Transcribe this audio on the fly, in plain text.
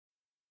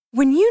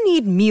When you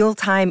need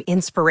mealtime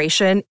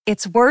inspiration,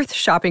 it's worth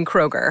shopping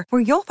Kroger,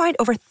 where you'll find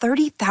over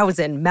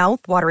 30,000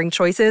 mouth-watering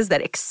choices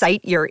that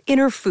excite your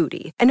inner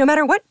foodie. And no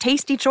matter what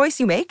tasty choice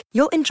you make,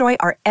 you'll enjoy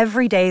our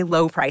everyday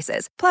low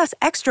prices, plus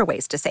extra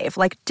ways to save,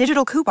 like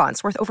digital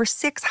coupons worth over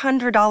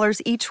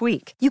 $600 each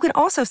week. You can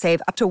also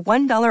save up to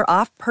 $1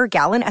 off per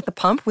gallon at the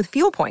pump with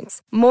fuel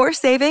points. More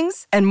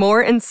savings and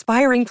more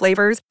inspiring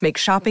flavors make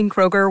shopping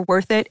Kroger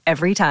worth it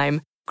every time.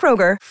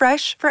 Kroger,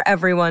 fresh for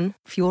everyone.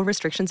 Fuel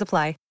restrictions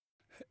apply.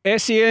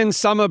 SEN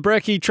Summer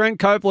Brekkie, Trent,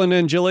 Copeland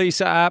and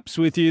Jelisa apps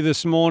with you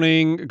this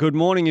morning. Good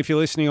morning if you're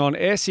listening on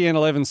SEN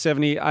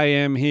 1170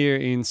 AM here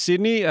in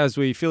Sydney as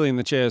we fill in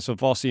the chairs for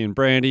Vossi and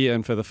Brandy.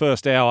 And for the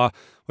first hour,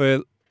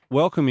 we're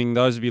welcoming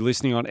those of you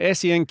listening on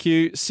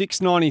SENQ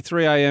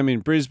 693 AM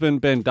in Brisbane.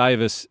 Ben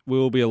Davis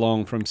will be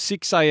along from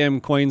 6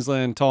 AM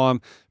Queensland time,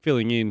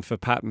 filling in for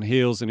Patton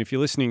Hills. And if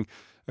you're listening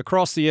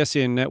across the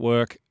SEN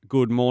network,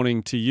 good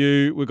morning to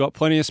you. We've got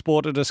plenty of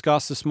sport to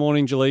discuss this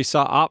morning,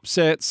 Jelisa.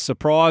 Upsets,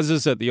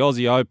 surprises at the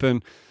Aussie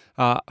Open.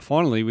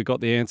 Finally, we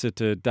got the answer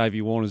to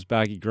Davey Warner's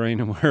baggy green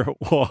and where it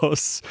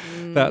was.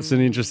 That's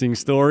an interesting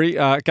story.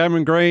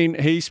 Cameron Green,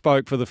 he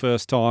spoke for the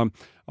first time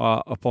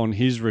upon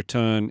his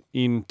return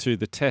into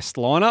the test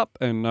lineup,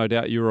 and no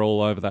doubt you were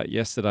all over that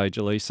yesterday,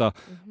 Jelisa.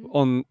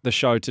 On the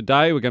show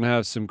today, we're going to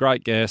have some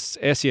great guests.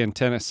 SEN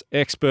tennis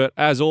expert,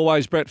 as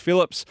always, Brett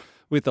Phillips,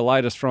 with the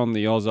latest from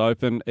the Oz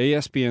Open.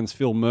 ESPN's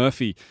Phil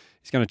Murphy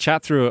is going to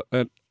chat through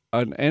an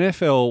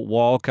NFL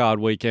wildcard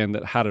weekend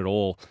that had it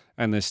all,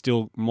 and there's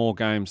still more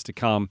games to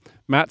come.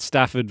 Matt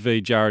Stafford v.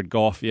 Jared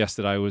Goff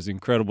yesterday was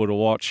incredible to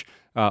watch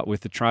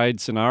with the trade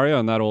scenario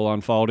and that all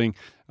unfolding.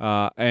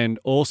 And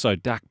also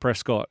Dak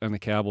Prescott and the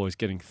Cowboys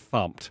getting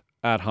thumped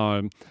at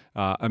home.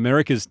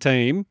 America's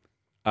team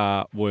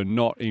were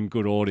not in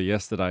good order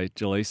yesterday,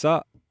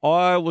 Jelisa.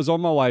 I was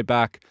on my way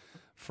back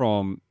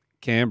from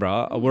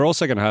Canberra. We're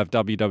also going to have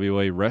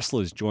WWE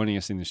wrestlers joining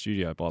us in the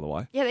studio, by the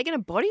way. Yeah, they're going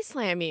to body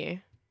slam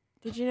you.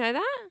 Did you know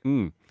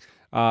that?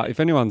 If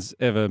anyone's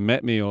ever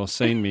met me or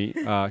seen me,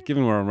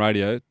 given we're on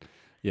radio,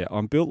 yeah,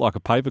 I'm built like a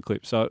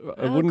paperclip, so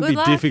it wouldn't be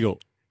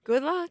difficult.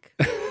 Good luck.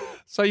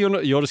 So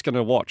you're just going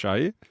to watch, are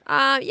you?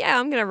 Yeah,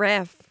 I'm going to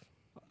ref.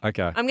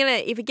 Okay. I'm going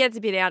to, if it gets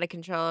a bit out of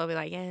control, I'll be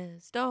like, yeah,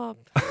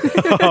 stop.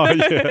 Oh,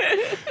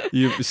 yeah.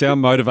 You sound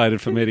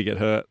motivated for me to get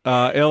hurt.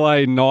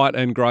 LA Knight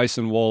and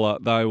Grayson Waller,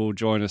 they will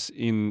join us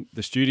in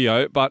the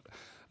studio. But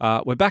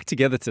we're back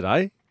together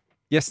today.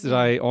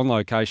 Yesterday on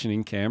location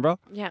in Canberra.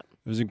 Yeah.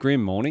 It was a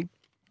grim morning.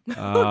 Oh,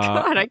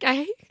 God,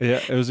 okay. Yeah,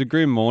 it was a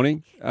grim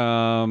morning.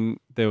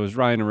 There was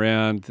rain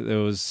around. There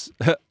was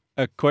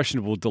a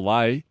questionable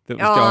delay that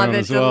was going on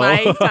as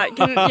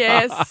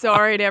well.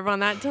 Sorry to everyone.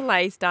 That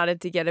delay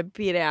started to get a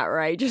bit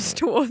outrageous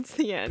towards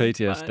the end.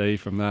 PTSD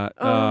from that.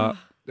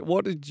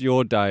 What did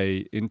your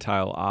day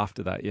entail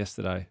after that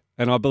yesterday?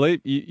 And I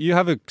believe you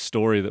have a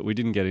story that we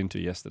didn't get into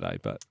yesterday,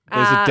 but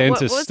there's a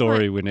dentist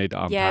story we need to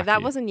unpack. Yeah, that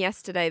here. wasn't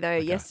yesterday though.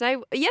 Okay.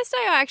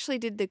 Yesterday I actually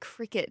did the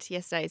cricket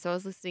yesterday, so I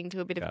was listening to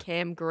a bit of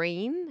Cam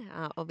Green,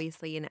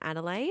 obviously in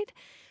Adelaide.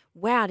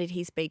 Wow, did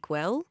he speak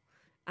well?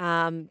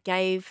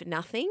 Gave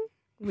nothing,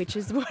 which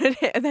is what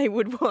they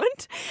would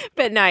want.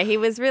 But no, he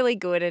was really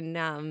good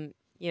and,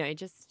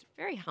 just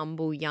very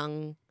humble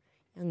young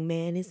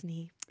man, isn't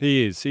he?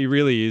 He is. He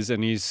really is.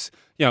 And he's,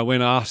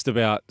 when asked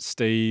about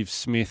Steve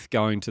Smith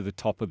going to the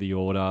top of the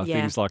order,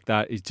 things like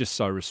that, he's just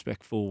so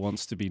respectful,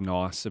 wants to be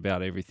nice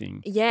about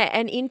everything. Yeah,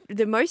 and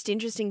the most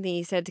interesting thing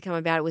he said to come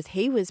about it was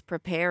he was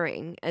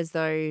preparing as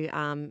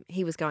though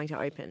he was going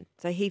to open.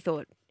 So he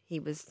thought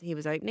he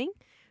was opening.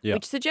 Yep.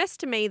 Which suggests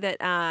to me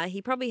that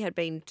he probably had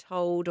been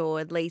told, or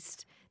at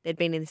least there'd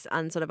been this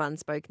sort of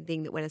unspoken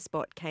thing that when a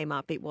spot came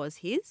up, it was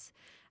his.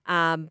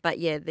 But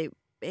yeah,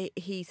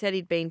 he said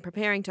he'd been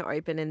preparing to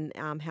open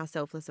and how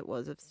selfless it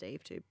was of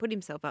Steve to put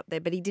himself up there,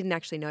 but he didn't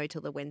actually know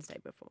till the Wednesday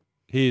before.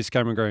 Here's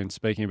Cameron Green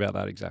speaking about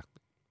that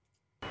exactly.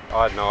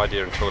 I had no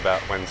idea until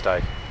about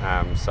Wednesday.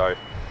 So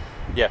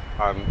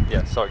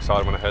so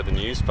excited when I heard the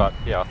news, but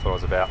I thought it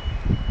was about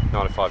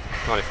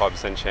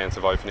 95% chance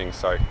of opening,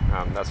 so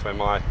that's where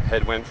my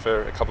head went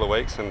for a couple of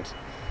weeks, and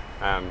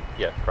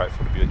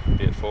grateful to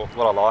be at 4.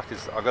 What I like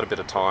is I've got a bit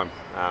of time.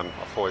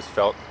 I've always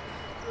felt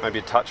maybe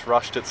a touch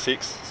rushed at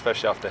 6,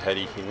 especially after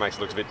Heady. He makes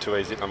it look a bit too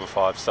easy at number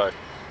 5, so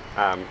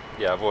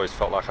I've always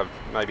felt like I've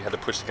maybe had to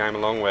push the game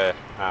along, where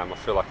I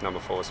feel like number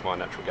 4 is my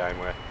natural game,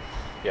 where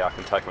I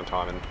can take my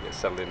time and get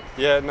settled in.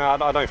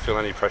 I don't feel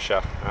any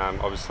pressure.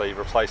 Obviously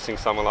replacing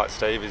someone like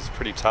Steve is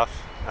pretty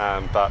tough,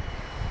 but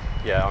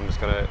I'm just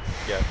going to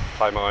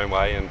play my own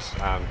way, and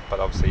but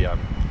obviously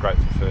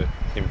grateful for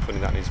him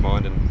putting that in his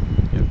mind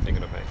and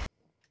thinking of me.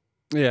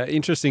 Yeah,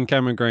 interesting.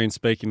 Cameron Green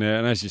speaking there,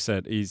 and as you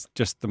said, he's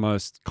just the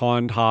most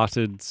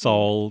kind-hearted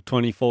soul,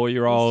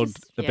 24-year-old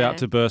about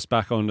to burst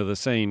back onto the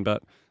scene.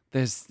 But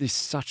there's this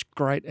such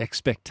great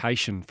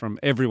expectation from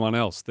everyone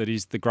else that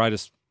he's the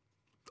greatest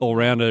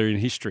all-rounder in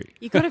history.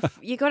 You got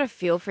to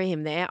feel for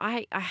him there.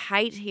 I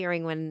hate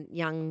hearing when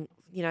young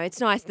it's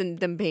nice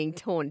them being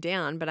torn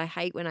down, but I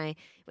hate when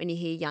you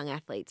hear young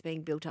athletes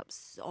being built up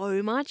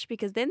so much,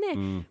 because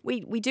then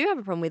we do have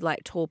a problem with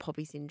like tall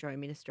poppy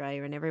syndrome in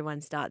Australia, and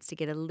everyone starts to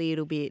get a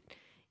little bit,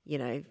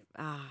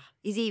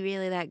 is he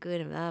really that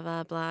good? And blah,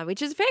 blah, blah,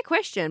 which is a fair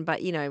question,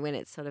 but, when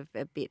it's sort of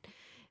a bit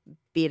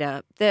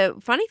bitter. The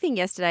funny thing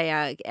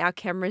yesterday, our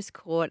cameras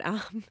caught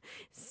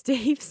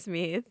Steve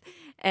Smith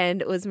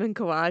and Usman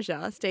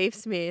Khawaja. Steve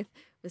Smith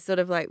was sort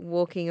of like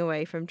walking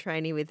away from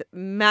training with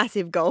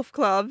massive golf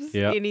clubs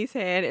in his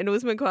hand, and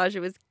Usman Khawaja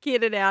was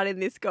kitted out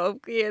in this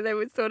golf gear. They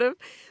were sort of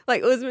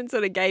like, Usman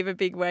sort of gave a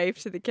big wave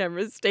to the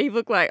cameras. Steve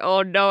looked like,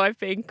 oh no, I've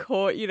been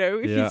caught,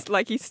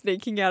 he's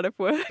sneaking out of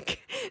work.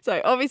 So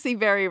obviously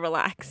very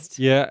relaxed.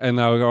 Yeah, and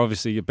they were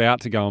obviously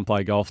about to go and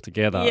play golf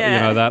together.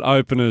 Yeah. That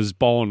openers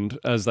bond,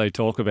 as they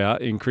talk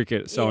about in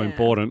cricket, so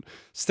important.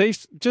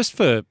 Steve,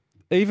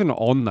 even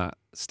on that,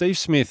 Steve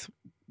Smith,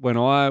 when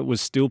I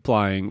was still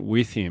playing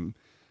with him,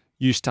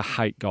 used to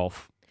hate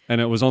golf.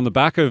 And it was on the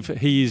back of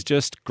he is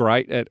just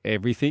great at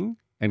everything,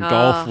 and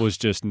golf was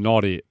just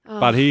not it.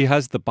 But he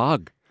has the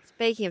bug.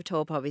 Speaking of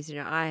tall poppies,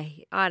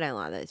 I don't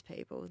like those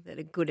people that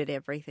are good at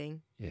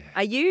everything. Yeah.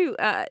 Are you?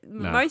 No.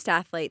 Most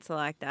athletes are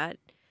like that.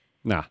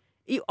 Nah.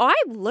 I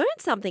learned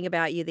something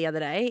about you the other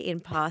day in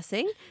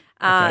passing.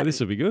 Okay, this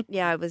will be good.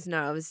 Yeah, I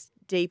was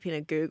deep in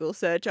a Google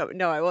search.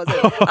 No, I wasn't.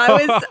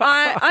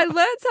 I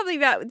learned something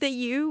about that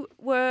you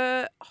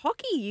were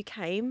hockey. You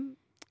came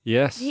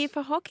here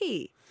for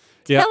hockey.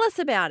 Yeah. Tell us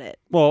about it.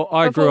 Well,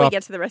 Before we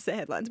get to the rest of the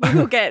headlines, we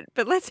will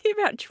but let's hear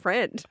about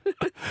Trent.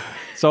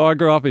 So I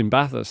grew up in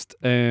Bathurst,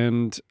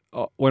 and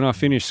when I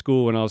finished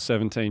school when I was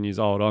 17 years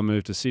old, I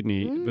moved to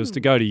Sydney. It was to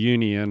go to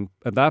uni and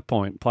at that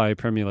point play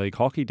Premier League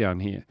hockey down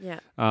here. Yeah.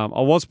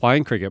 I was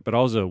playing cricket, but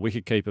I was a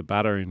wicketkeeper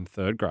batter in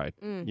third grade.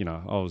 I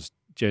was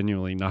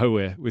genuinely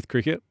nowhere with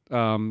cricket.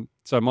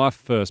 So my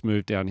first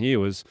move down here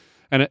was,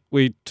 and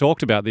we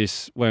talked about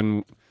this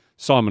when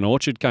Simon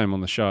Orchard came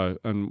on the show,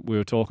 and we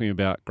were talking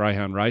about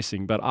greyhound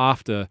racing. But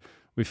after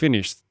we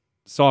finished,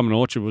 Simon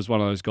Orchard was one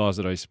of those guys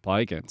that I used to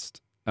play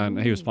against, and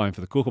he was playing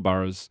for the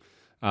Kookaburras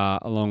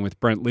along with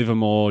Brent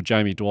Livermore,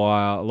 Jamie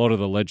Dwyer, a lot of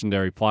the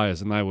legendary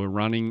players, and they were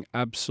running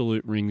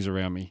absolute rings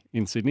around me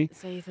in Sydney.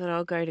 So you thought,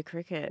 I'll go to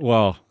cricket.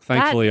 Well,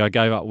 thankfully I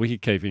gave up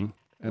wicket keeping.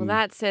 Well,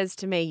 that says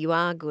to me you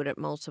are good at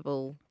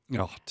multiple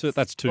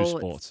that's two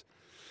sports.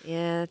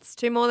 Yeah, it's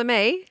two more than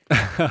me.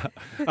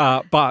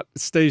 But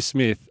Steve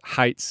Smith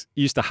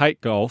used to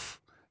hate golf,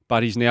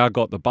 but he's now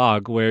got the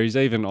bug where he's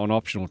even on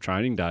optional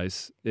training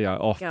days,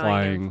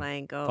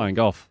 playing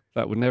golf.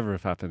 That would never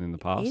have happened in the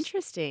past.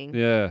 Interesting.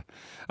 Yeah.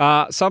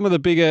 Some of the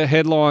bigger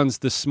headlines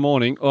this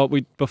morning.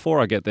 Before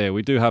I get there,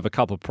 we do have a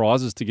couple of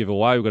prizes to give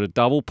away. We've got a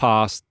double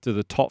pass to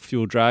the Top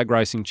Fuel Drag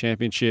Racing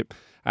Championship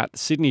at the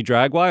Sydney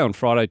Dragway on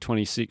Friday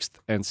 26th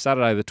and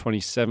Saturday the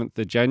 27th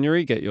of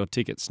January. Get your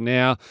tickets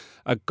now.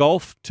 A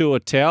golf tour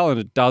towel and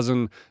a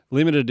dozen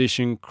limited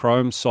edition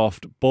chrome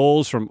soft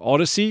balls from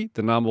Odyssey,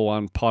 the number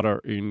one putter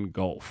in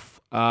golf.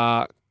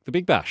 The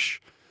Big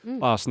Bash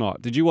last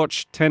night. Did you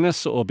watch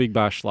tennis or Big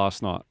Bash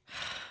last night?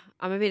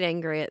 I'm a bit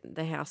angry at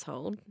the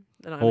household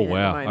that I'm in at the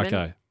moment.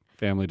 Okay.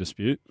 Family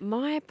dispute.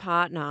 My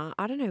partner,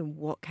 I don't know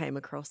what came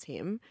across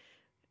him,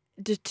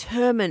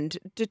 determined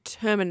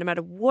no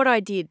matter what I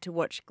did to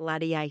watch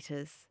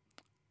Gladiators.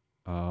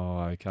 Oh,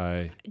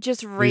 okay.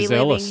 Just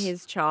reliving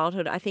his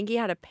childhood. I think he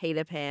had a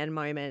Peter Pan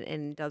moment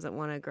and doesn't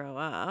want to grow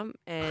up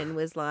and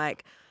was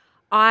like,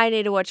 I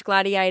need to watch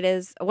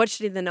Gladiators. I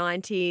watched it in the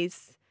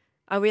 90s.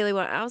 I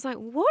was like,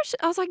 what?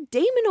 I was like,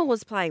 Demonor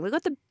was playing. We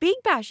got the Big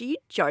Bash. Are you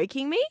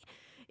joking me?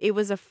 It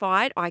was a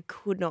fight. I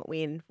could not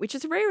win, which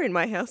is rare in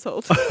my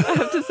household, I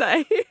have to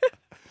say.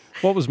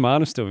 What was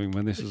Marnus doing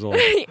when this was all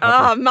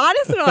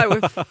Marnus and I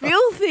were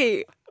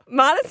filthy.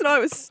 Marnus and I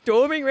were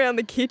storming around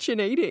the kitchen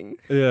eating.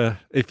 Yeah.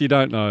 If you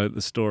don't know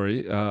the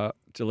story,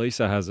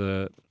 Jelisa has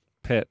a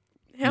pet.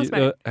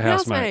 Housemate.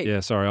 Housemate.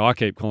 Yeah, sorry. I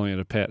keep calling it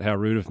a pet. How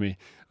rude of me.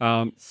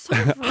 So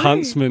rude.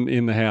 Huntsman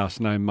in the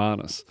house named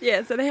Marnus.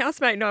 Yeah, so the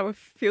housemate and I were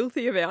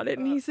filthy about it.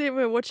 And he said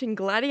we were watching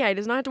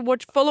Gladiators and I had to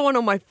follow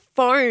on my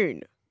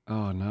phone.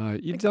 Oh, no.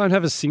 You don't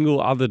have a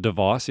single other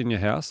device in your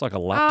house, like a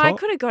laptop? I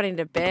could have got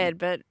into bed,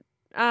 but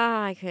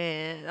I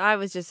can't. I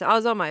was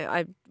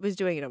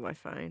doing it on my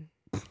phone.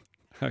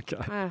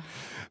 Okay.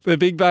 The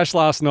Big Bash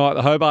last night,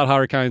 the Hobart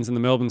Hurricanes and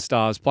the Melbourne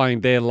Stars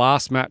playing their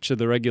last match of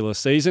the regular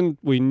season.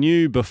 We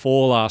knew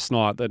before last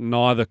night that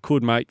neither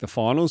could make the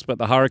finals, but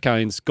the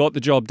Hurricanes got the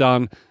job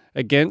done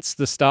against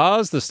the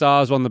Stars. The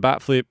Stars won the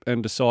bat flip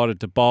and decided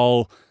to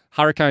bowl.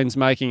 Hurricanes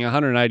making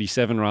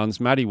 187 runs.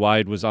 Matty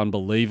Wade was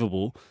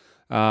unbelievable.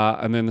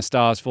 And then the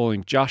Stars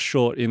falling just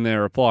short in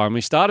their reply. And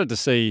we started to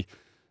see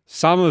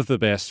some of the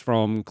best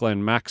from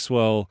Glenn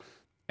Maxwell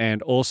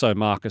and also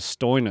Marcus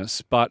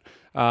Stoinis. But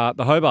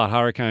the Hobart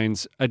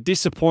Hurricanes, a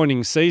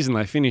disappointing season.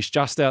 They finished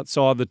just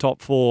outside the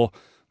top four,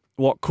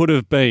 what could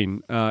have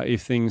been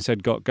if things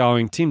had got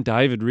going. Tim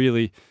David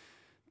really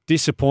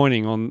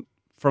disappointing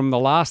from the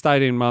last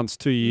 18 months,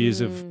 2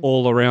 years of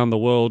all around the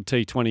world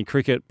T20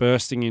 cricket,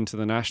 bursting into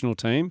the national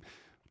team.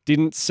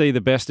 didn't see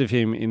the best of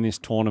him in this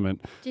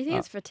tournament. Do you think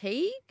it's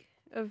fatigue?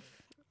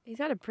 He's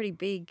had a pretty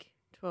big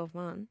 12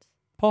 months.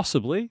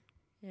 Possibly.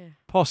 Yeah.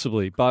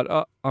 Possibly. But,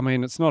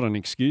 it's not an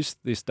excuse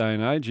this day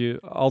and age.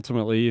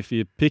 Ultimately, if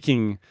you're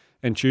picking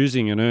and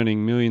choosing and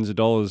earning millions of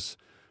dollars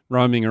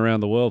roaming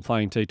around the world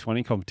playing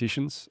T20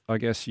 competitions, I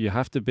guess you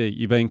have to be.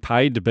 You're being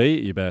paid to be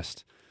at your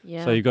best.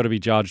 Yeah. So you've got to be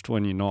judged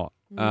when you're not.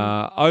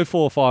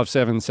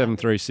 0457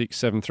 736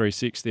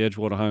 736, the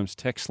Edgewater Homes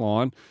text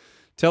line.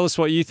 Tell us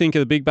what you think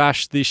of the Big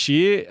Bash this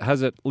year.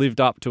 Has it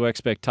lived up to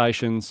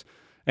expectations?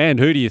 And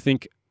who do you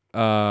think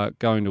are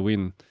going to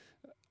win?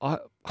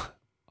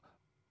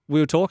 We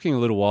were talking a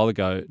little while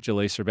ago,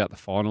 Jelisa, about the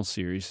final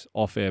series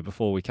off air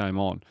before we came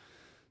on.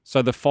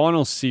 So the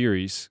final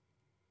series,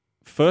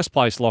 first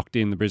place locked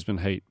in the Brisbane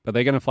Heat, but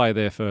they're going to play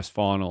their first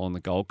final on the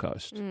Gold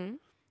Coast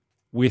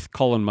with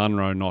Colin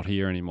Munro not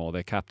here anymore,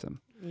 their captain.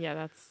 Yeah,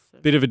 that's...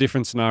 Bit of a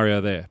different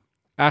scenario there.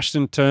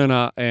 Ashton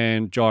Turner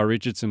and Jai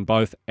Richardson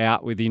both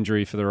out with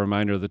injury for the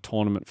remainder of the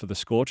tournament for the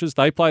Scorchers.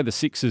 They play the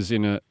Sixers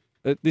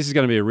this is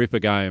going to be a ripper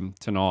game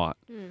tonight.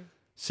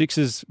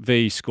 Sixers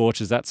v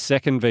Scorchers, that's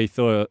second v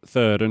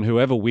third, and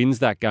whoever wins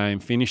that game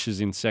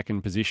finishes in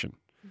second position.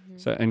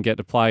 And get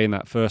to play in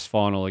that first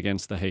final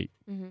against the Heat.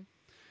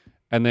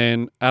 And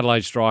then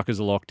Adelaide Strikers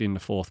are locked in the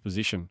fourth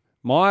position.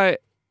 My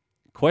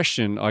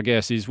question, I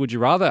guess, is would you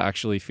rather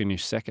actually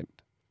finish second?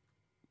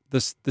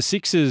 The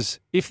Sixers,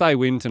 if they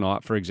win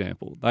tonight, for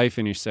example, they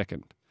finish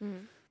second.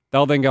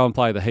 They'll then go and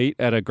play the Heat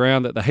at a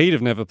ground that the Heat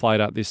have never played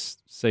at this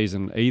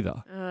season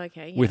either.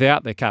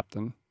 Without their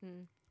captain,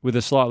 with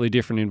a slightly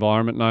different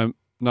environment.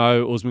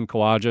 No Usman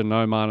Khawaja,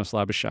 no Marnus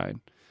Labuschagne.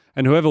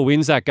 And whoever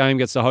wins that game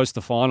gets to host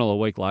the final a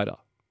week later.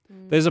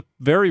 There's a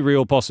very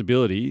real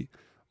possibility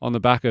on the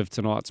back of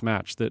tonight's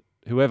match that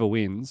whoever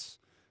wins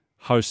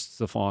hosts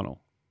the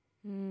final.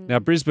 Now,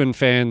 Brisbane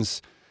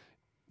fans,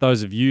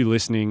 those of you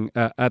listening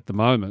at the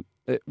moment,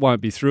 it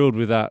won't be thrilled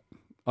with that,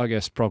 I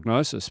guess,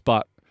 prognosis,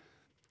 but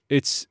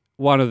it's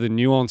one of the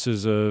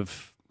nuances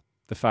of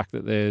the fact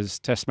that there's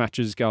test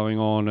matches going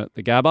on at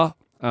the Gabba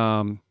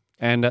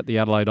and at the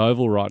Adelaide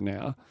Oval right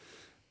now,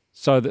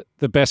 so that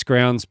the best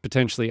grounds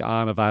potentially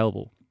aren't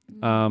available.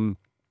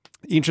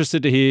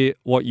 Interested to hear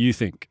what you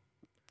think.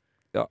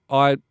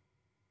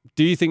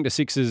 Do you think the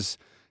Sixers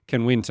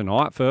can win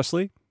tonight,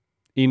 firstly,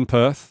 in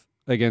Perth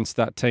against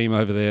that team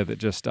over there that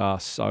just are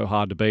so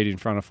hard to beat in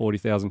front of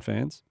 40,000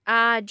 fans?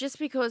 Just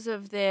because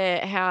of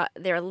how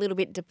they're a little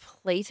bit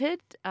depleted,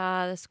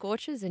 the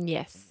Scorchers, and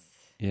yes.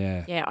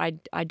 Yeah. Yeah,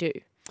 I do.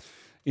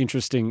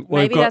 Interesting.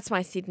 Maybe that's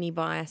my Sydney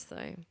bias,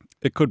 though.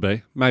 It could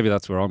be. Maybe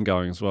that's where I'm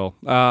going as well.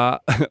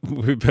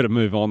 We better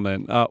move on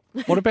then.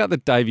 What about the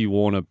Davey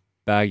Warner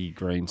baggy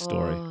green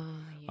story? Yeah.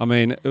 I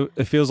mean,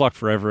 it feels like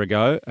forever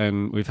ago,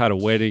 and we've had a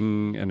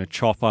wedding and a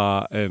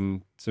chopper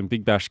and some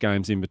Big Bash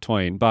games in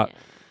between. But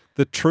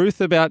the truth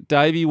about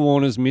Davey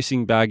Warner's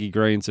missing baggy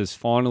greens has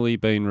finally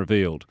been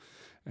revealed,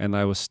 and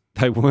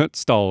they weren't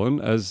stolen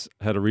as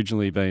had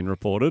originally been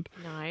reported.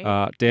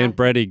 No. Dan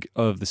Brettig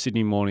of the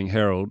Sydney Morning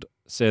Herald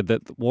said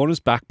that Warner's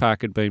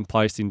backpack had been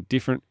placed in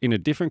a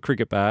different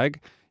cricket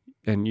bag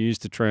and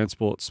used to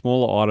transport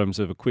smaller items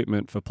of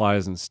equipment for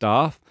players and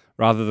staff,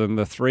 rather than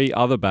the three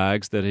other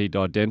bags that he'd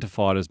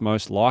identified as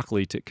most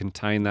likely to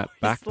contain that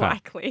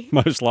backpack.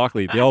 Most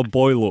likely. The old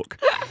boy look,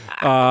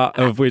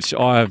 of which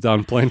I have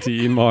done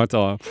plenty in my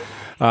time.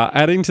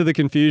 Adding to the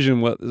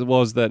confusion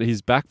was that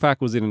his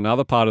backpack was in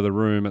another part of the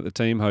room at the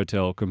team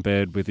hotel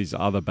compared with his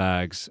other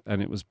bags,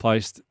 and it was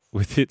placed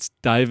with its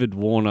David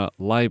Warner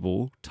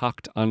label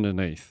tucked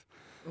underneath.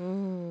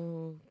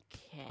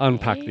 Okay.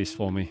 Unpack this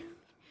for me.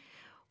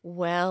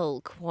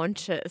 Well,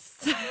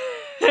 Qantas.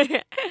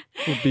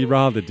 Would be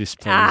rather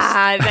displeased.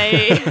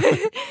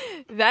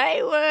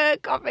 They were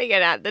copying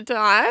it at the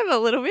time a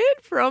little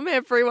bit from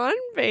everyone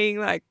being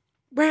like,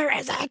 where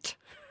is it?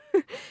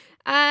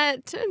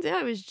 Turns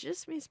out it was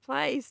just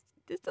misplaced.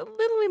 It's a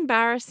little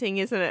embarrassing,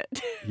 isn't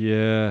it?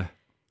 Yeah.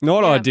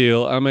 Not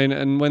ideal. I mean,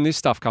 and when this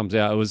stuff comes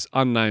out, it was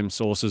unnamed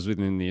sources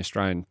within the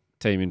Australian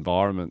team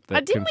environment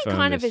that didn't we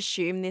kind of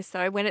assume this,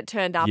 though, when it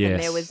turned up and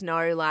there was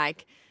no,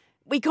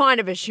 we kind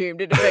of assumed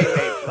it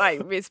had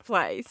been,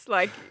 misplaced.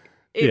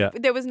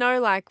 There was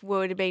no,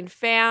 would have been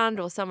found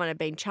or someone had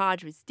been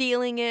charged with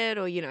stealing it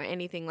or,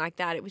 anything like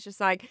that. It was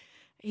just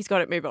he's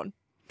got it, move on.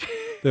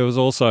 There was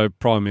also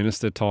Prime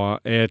Minister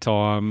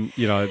airtime.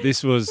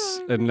 This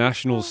was a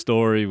national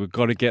story. We've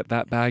got to get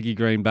that baggy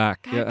green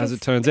back. As it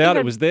turns out,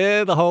 it was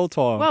there the whole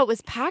time. Well, it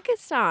was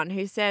Pakistan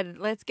who said,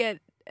 let's get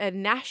a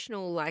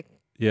national,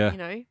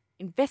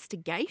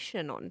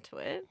 investigation onto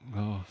it.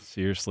 Oh,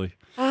 seriously.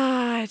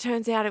 It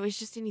turns out it was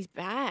just in his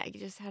bag. He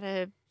just had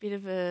a bit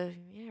of a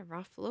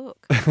rough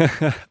look.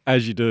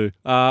 As you do.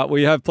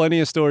 We have plenty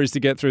of stories to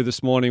get through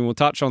this morning. We'll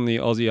touch on the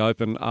Aussie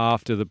Open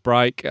after the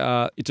break.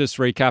 Just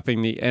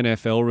recapping the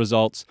NFL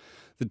results.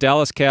 The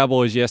Dallas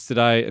Cowboys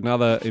yesterday,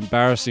 another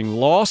embarrassing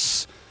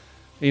loss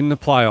in the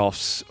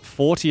playoffs.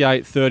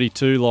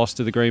 48-32 loss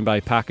to the Green Bay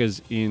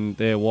Packers in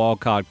their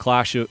wildcard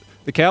clash.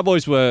 The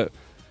Cowboys were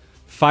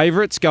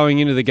favourites going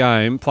into the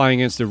game,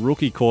 playing against a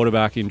rookie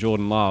quarterback in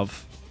Jordan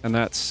Love, And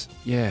that's,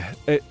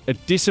 a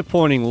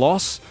disappointing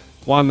loss,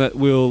 one that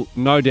will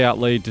no doubt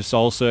lead to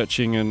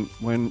soul-searching. And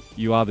when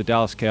you are the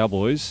Dallas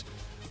Cowboys,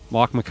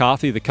 Mike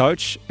McCarthy, the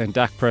coach, and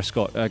Dak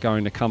Prescott are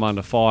going to come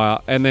under fire.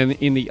 And then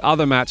in the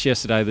other match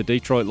yesterday, the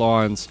Detroit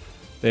Lions,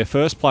 their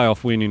first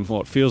playoff win in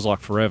what feels like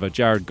forever,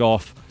 Jared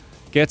Goff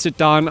gets it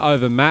done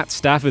over Matt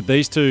Stafford.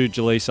 These two,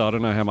 Jelisa, I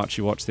don't know how much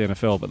you watch the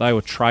NFL, but they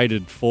were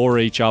traded for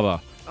each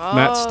other.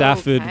 Matt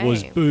Stafford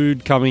was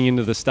booed coming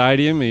into the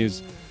stadium.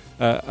 He's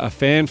a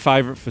fan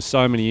favourite for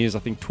so many years, I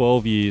think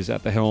 12 years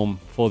at the helm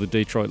for the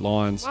Detroit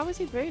Lions. Why was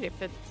he booed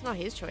if it's not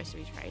his choice to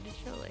be traded,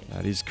 surely?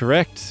 That is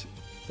correct.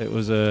 It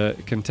was a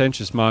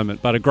contentious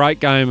moment, but a great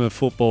game of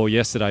football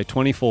yesterday,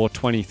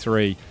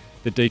 24-23.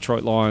 The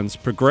Detroit Lions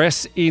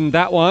progress in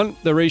that one.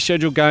 The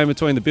rescheduled game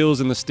between the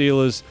Bills and the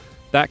Steelers,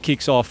 that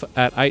kicks off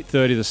at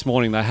 8:30 this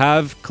morning. They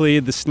have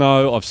cleared the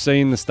snow. I've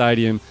seen the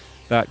stadium.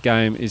 That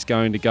game is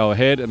going to go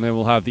ahead, and then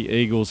we'll have the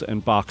Eagles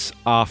and Bucks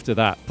after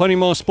that. Plenty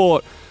more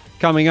sport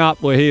coming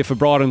up. We're here for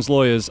Bryden's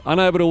Lawyers.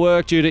 Unable to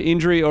work due to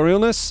injury or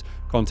illness?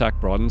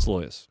 Contact Bryden's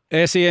Lawyers.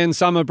 SEN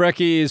Summer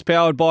Brekkie is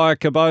powered by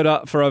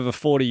Kubota. For over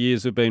 40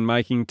 years, we've been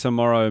making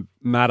tomorrow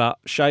matter,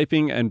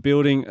 shaping and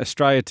building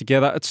Australia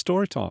together. It's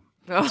story time.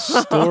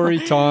 Story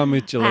time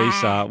with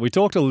Jelisa. We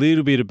talked a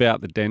little bit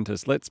about the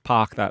dentist. Let's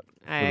park that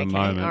for the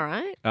moment. All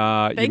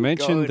right. You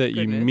mentioned that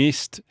you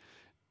missed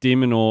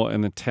Dimonor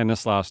and the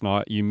tennis last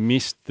night. You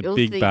missed the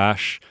Big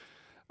Bash.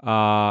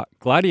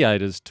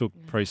 Gladiators took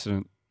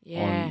precedent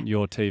on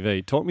your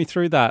TV. Talk me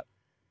through that.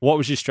 What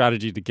was your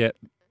strategy to get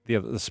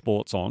the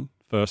sports on,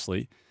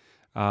 firstly?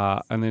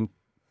 And then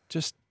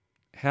just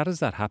how does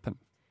that happen?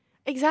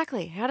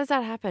 Exactly. How does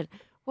that happen?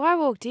 Well, I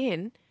walked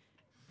in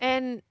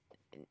and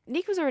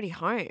Nick was already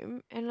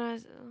home, and I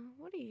was,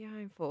 what are you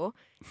home for?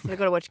 He said, I've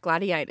got to watch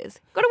Gladiators.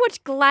 Got to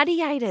watch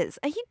Gladiators.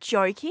 Are you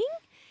joking?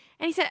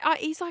 And he said,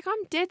 he's like,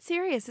 I'm dead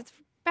serious. It's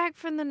back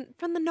from the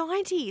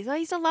 90s. I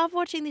used to love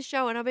watching this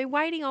show, and I've been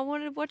waiting. I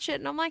wanted to watch it,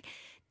 and I'm like,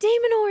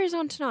 Demonor is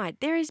on tonight.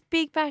 There is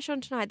Big Bash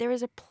on tonight. There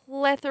is a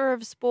plethora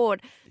of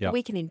sport that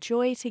we can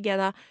enjoy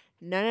together.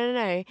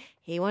 No.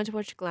 He wanted to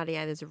watch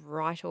Gladiators,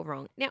 right or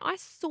wrong. Now, I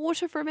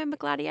sort of remember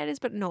Gladiators,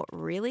 but not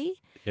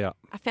really. Yeah.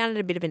 I found it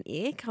a bit of an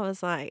ick. I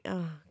was like,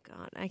 oh,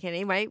 God. Okay,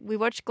 anyway, we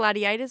watched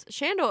Gladiators.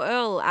 Shandor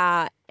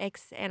Earl,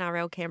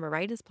 ex-NRL Canberra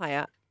Raiders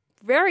player,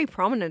 very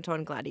prominent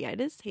on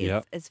Gladiators. He's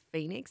as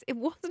Phoenix. It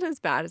wasn't as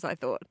bad as I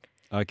thought.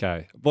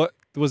 Okay. But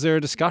was there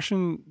a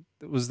discussion?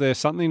 Was there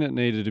something that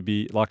needed to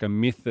be, like a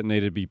myth that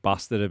needed to be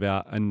busted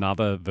about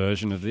another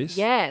version of this?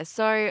 Yeah.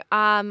 So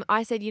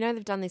I said,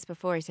 they've done this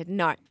before. He said,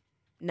 no.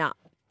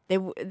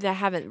 They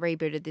haven't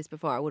rebooted this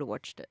before. I would have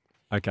watched it.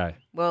 Okay.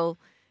 Well,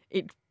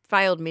 it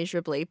failed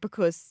miserably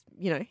because,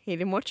 he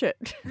didn't watch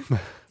it.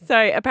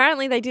 So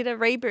apparently they did a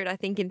reboot, I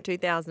think, in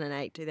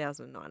 2008,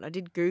 2009. I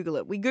did Google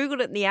it. We Googled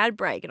it in the ad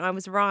break and I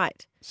was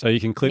right. So you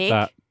can clip Nick.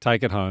 that,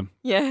 take it home.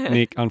 Yeah.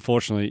 Nick,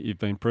 unfortunately, you've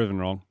been proven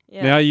wrong.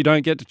 Yeah. Now you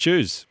don't get to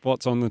choose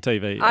what's on the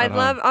TV.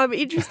 I'm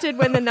interested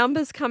when the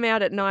numbers come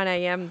out at 9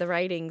 a.m, the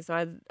ratings.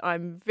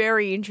 I'm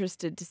very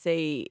interested to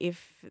see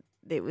if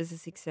it was a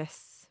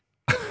success.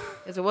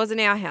 Because it wasn't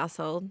our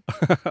household.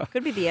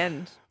 Could be the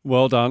end.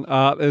 Well done.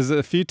 There's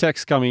a few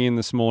texts coming in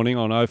this morning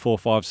on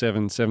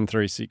 0457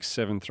 736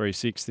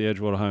 736, the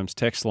Edgewater Homes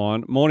text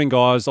line. Morning,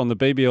 guys. On the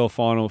BBL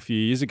final a few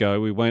years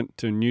ago, we went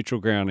to neutral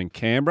ground in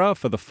Canberra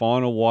for the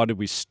final. Why did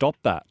we stop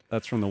that?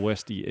 That's from the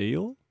Westie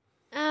Eel.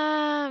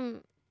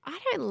 I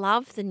don't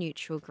love the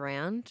neutral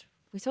ground.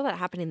 We saw that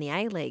happen in the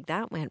A-League.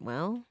 That went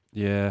well.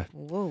 Yeah.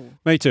 Whoa.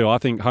 Me too. I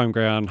think home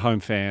ground, home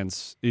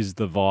fans is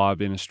the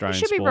vibe in Australian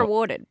sport. It should be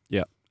rewarded.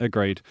 Yeah.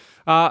 Agreed.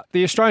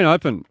 The Australian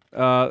Open,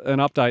 an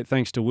update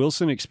thanks to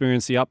Wilson.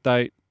 Experience the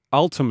update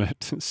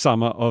ultimate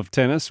summer of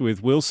tennis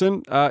with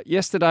Wilson.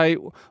 Yesterday,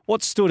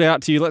 what stood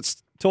out to you?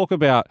 Let's talk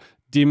about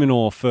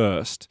Dimonor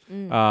first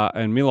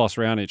and Milos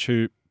Raonic,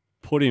 who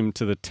put him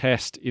to the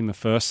test in the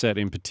first set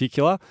in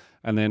particular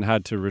and then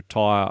had to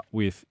retire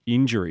with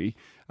injury.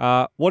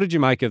 What did you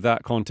make of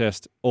that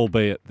contest,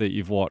 albeit that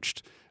you've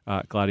watched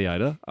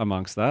Gladiator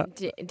amongst that?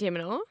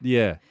 Dimonor?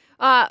 Yeah.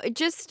 I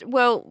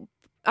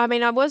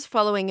was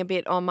following a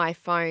bit on my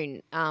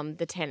phone,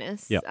 the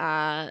tennis. Yep.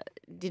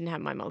 Didn't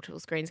have my multiple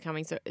screens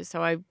coming,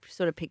 so I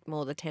sort of picked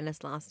more the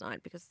tennis last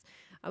night because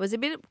I was a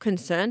bit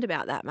concerned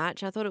about that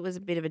match. I thought it was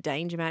a bit of a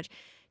danger match.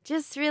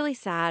 Just really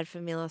sad for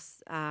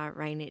Milos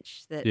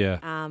Raonic that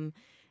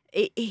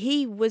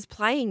he was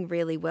playing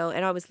really well,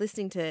 and I was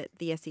listening to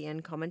the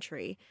SEN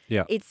commentary.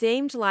 Yeah, it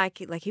seemed like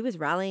he was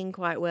rallying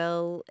quite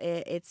well.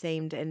 It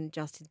seemed, and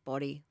just his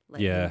body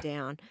let him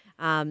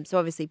down. So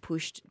obviously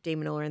pushed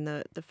Dimonor in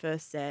the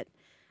first set,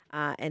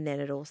 and then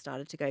it all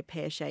started to go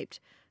pear-shaped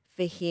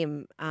for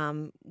him,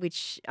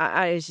 which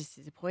it was just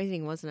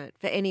disappointing, wasn't it?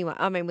 For anyone.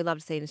 I mean, we love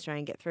to see an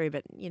Australian get through,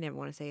 but you never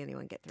want to see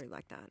anyone get through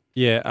like that.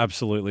 Yeah,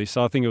 absolutely.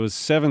 So I think it was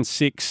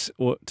 7-6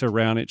 to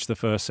Raonic the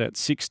first set,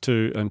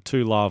 6-2 and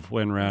 2-love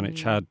when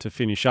Raonic had to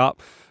finish up.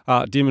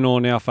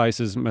 Dimonor now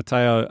faces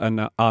Matteo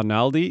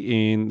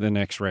Arnaldi in the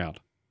next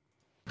round.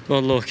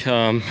 Well, look,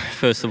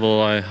 first of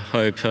all, I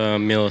hope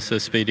Miller's a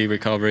speedy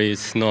recovery.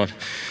 It's not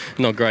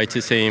great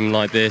to see him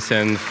like this,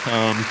 and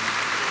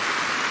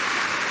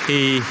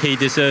he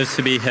deserves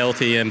to be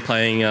healthy and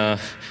playing the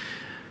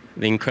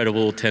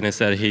incredible tennis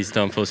that he's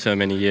done for so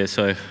many years.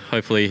 So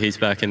hopefully he's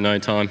back in no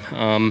time.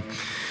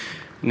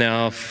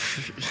 Now,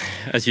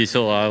 as you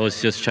saw, I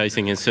was just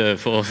chasing his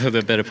serve for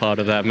the better part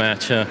of that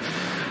match.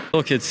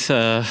 Look, it's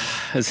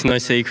no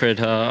secret.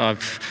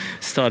 I've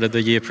started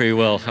the year pretty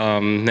well.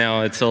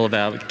 Now it's all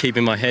about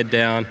keeping my head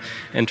down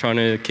and trying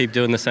to keep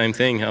doing the same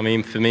thing. I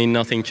mean, for me,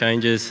 nothing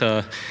changes.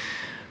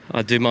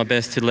 I do my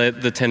best to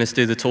let the tennis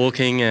do the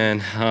talking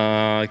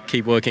and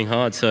keep working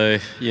hard. So,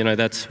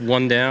 that's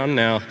one down.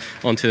 Now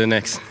on to the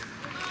next.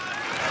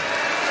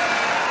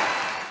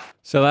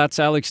 So that's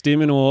Alex de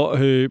Minaur,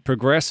 who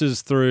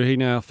progresses through. He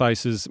now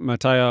faces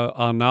Matteo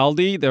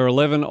Arnaldi. There were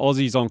 11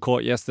 Aussies on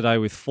court yesterday,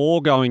 with 4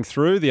 going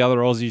through. The other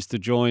Aussies to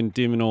join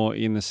de Minaur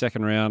in the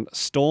second round: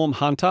 Storm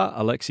Hunter,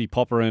 Alexi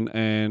Popperin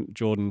and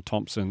Jordan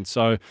Thompson.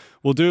 So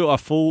we'll do a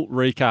full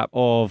recap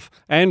of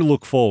and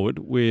look forward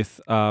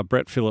with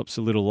Brett Phillips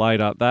a little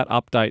later. That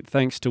update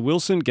thanks to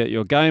Wilson. Get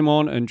your game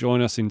on and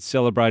join us in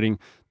celebrating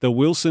the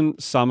Wilson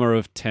Summer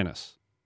of Tennis.